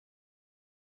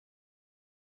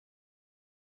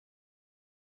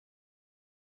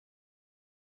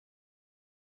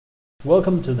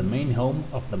Welcome to the main home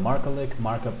of the Markalic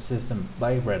markup system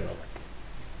by Redalic.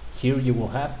 Here you will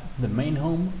have the main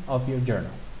home of your journal.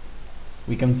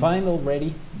 We can find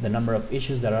already the number of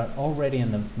issues that are already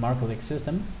in the Markalic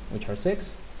system, which are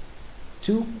 6,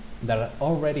 2 that are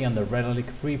already on the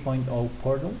Redalic 3.0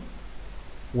 portal,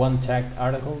 1 tagged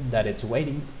article that it's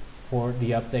waiting for the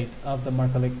update of the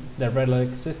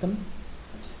Redalic system,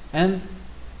 and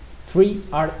 3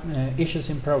 issues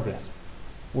in progress,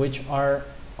 which are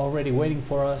already waiting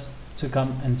for us to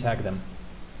come and tag them.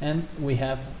 And we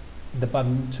have the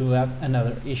button to add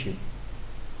another issue.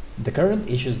 The current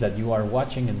issues that you are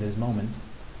watching in this moment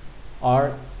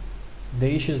are the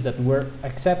issues that were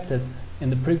accepted in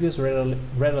the previous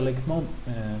Redalic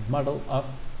model of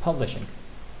publishing.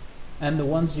 And the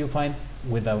ones you find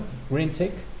with a green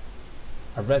tick,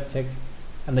 a red tick,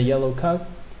 and the yellow cog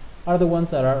are the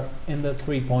ones that are in the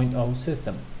 3.0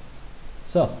 system.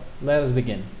 So let us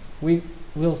begin.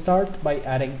 We'll start by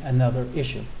adding another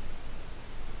issue.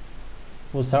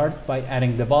 We'll start by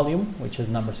adding the volume, which is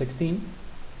number 16,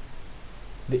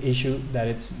 the issue that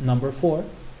it's number 4,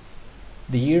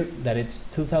 the year that it's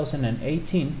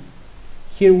 2018.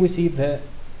 Here we see the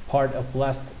part of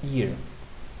last year.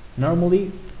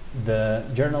 Normally the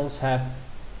journals have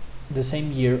the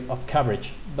same year of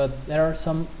coverage, but there are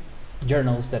some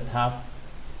journals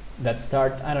that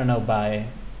start, I don't know, by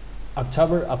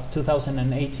October of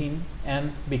 2018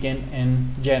 and begin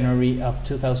in January of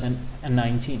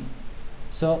 2019.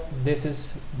 So this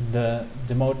is the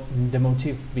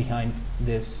motive behind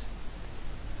this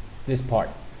part.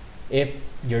 If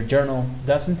your journal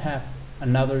doesn't have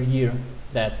another year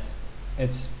that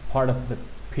it's part of the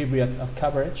period of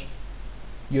coverage,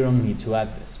 you don't need to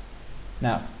add this.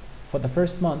 Now, for the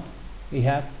first month, we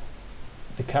have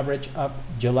the coverage of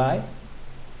July,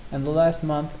 and the last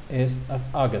month is of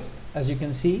August. As you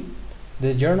can see,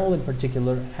 this journal in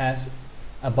particular has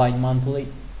a bi-monthly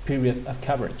period of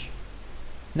coverage.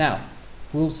 Now,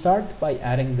 we'll start by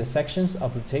adding the sections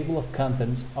of the table of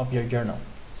contents of your journal.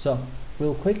 So,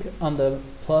 we'll click on the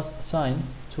plus sign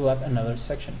to add another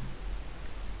section.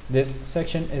 This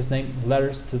section is named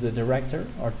Letters to the Director,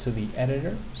 or to the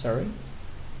Editor, sorry.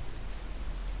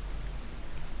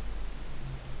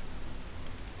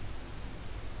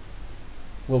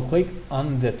 We'll click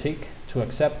on the tick to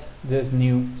accept this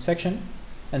new section,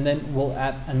 and then we'll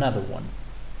add another one,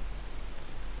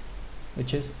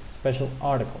 which is Special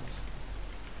Articles.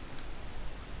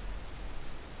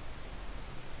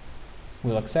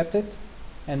 We'll accept it,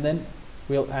 and then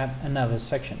we'll add another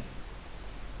section,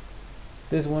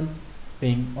 this one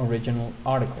being Original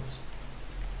Articles.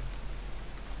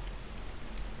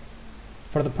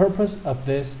 For the purpose of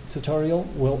this tutorial,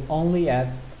 we'll only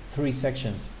add 3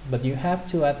 sections, but you have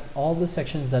to add all the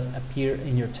sections that appear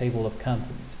in your table of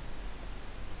contents.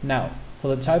 Now, for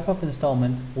the type of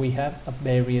installment, we have a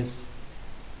various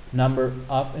number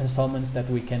of installments that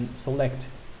we can select.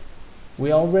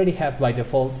 We already have by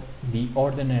default the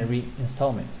ordinary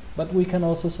installment, but we can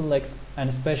also select a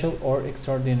special or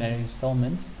extraordinary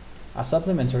installment, a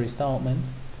supplementary installment,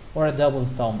 or a double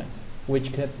installment,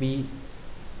 which could be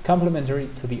complementary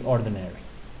to the ordinary.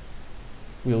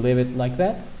 We'll leave it like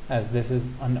that, as this is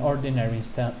an ordinary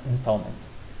installment.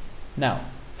 Now,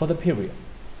 for the period.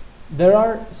 There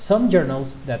are some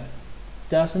journals that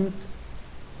doesn't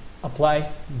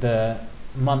apply the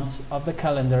months of the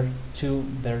calendar to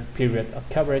their period of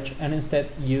coverage and instead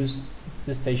use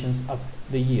the stations of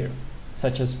the year,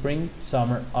 such as spring,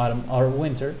 summer, autumn, or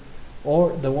winter,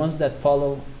 or the ones that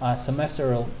follow a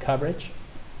semestral coverage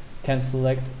can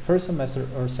select first semester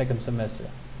or second semester.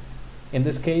 In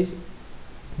this case,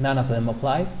 none of them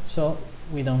apply, so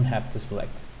we don't have to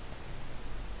select.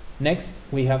 Next,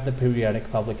 we have the periodic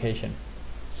publication.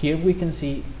 Here we can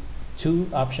see 2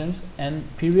 options, and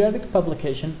periodic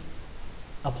publication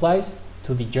applies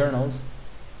to the journals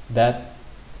that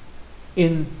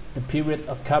in the period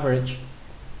of coverage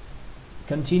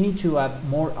continue to add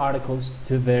more articles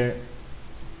to their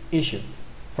issue.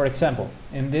 For example,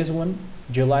 in this one,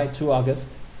 July to August,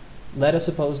 let us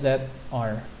suppose that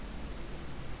our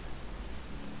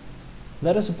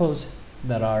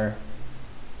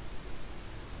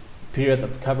period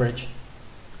of coverage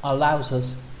allows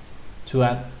us to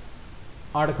add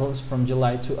articles from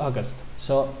July to August.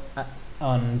 So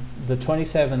on the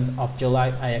 27th of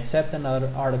July, I accept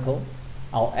another article,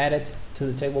 I'll add it to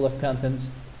the table of contents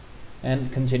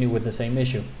and continue with the same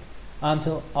issue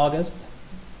until August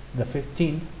the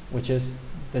 15th, which is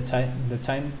the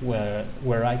time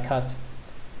where I cut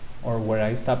or where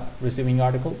I stop receiving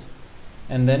articles,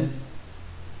 and then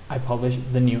I publish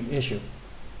the new issue.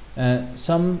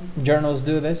 Some journals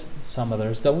do this, some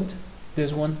others don't.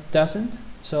 This one doesn't,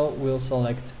 so we'll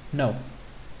select no.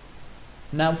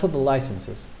 Now for the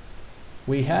licenses.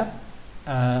 We have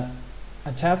a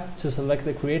tab to select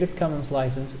the Creative Commons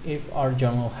license if our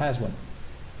journal has one,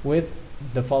 with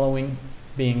the following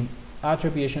being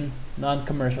attribution,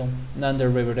 non-commercial,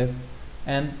 non-derivative,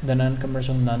 and the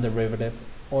non-commercial, non-derivative,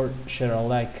 or share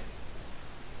alike.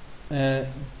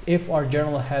 If our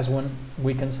journal has one,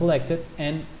 we can select it,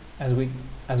 and as we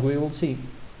will see,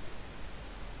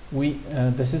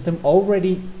 the system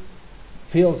already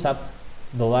fills up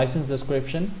the license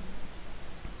description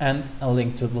and a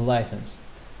link to the license.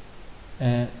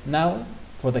 Now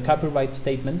for the copyright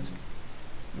statement,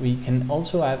 we can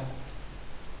also add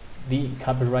the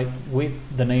copyright with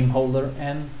the name holder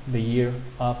and the year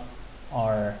of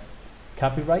our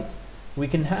copyright. We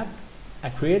can have a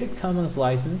Creative Commons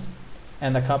license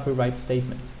and a copyright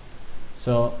statement,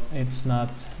 so it's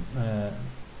not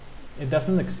it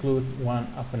doesn't exclude one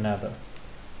of another.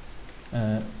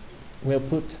 We'll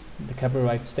put the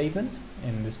copyright statement.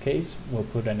 In this case, we'll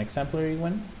put an exemplary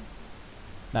one.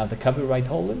 Now the copyright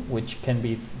holder, which can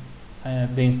be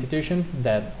the institution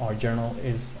that our journal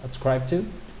is adscribed to,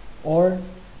 or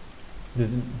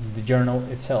the journal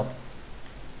itself.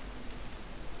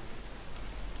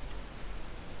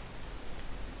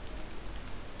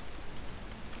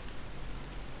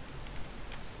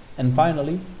 And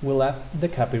finally, we'll add the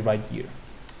copyright year,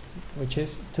 which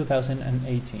is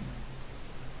 2018.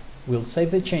 We'll save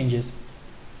the changes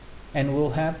and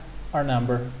we'll have our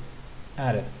number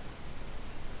added.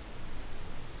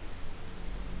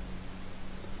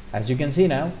 As you can see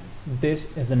now,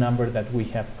 this is the number that we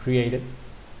have created,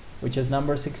 which is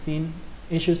number 16,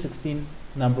 issue 16,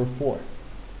 number 4.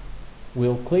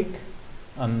 We'll click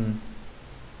on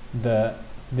the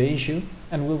issue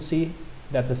and we'll see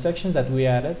that the sections that we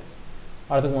added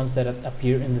are the ones that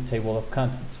appear in the table of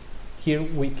contents. Here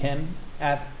we can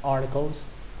add articles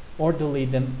or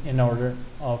delete them in order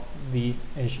of the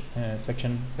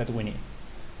section that we need.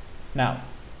 Now,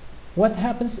 what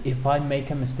happens if I make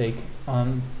a mistake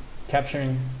on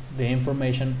capturing the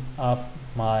information of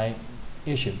my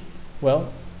issue?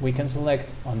 Well, we can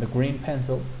select on the green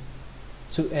pencil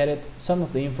to edit some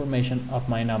of the information of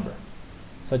my number,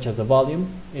 such as the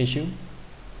volume, issue,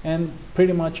 and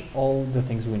pretty much all the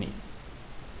things we need.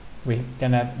 We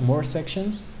can add more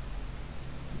sections,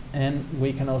 and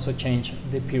we can also change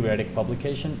the periodic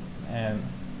publication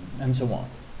and so on.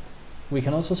 We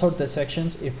can also sort the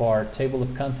sections if our table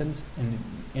of contents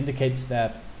indicates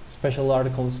that special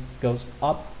articles goes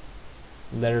up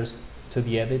letters to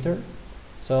the editor,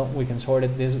 so we can sort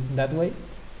it that way.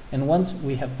 And once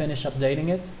we have finished updating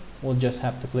it, we'll just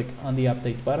have to click on the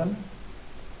update button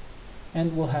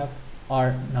and we'll have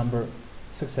our number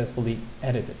successfully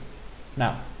edited.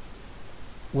 Now,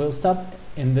 we'll stop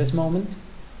in this moment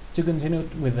to continue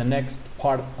with the next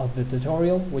part of the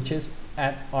tutorial, which is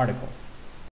add article.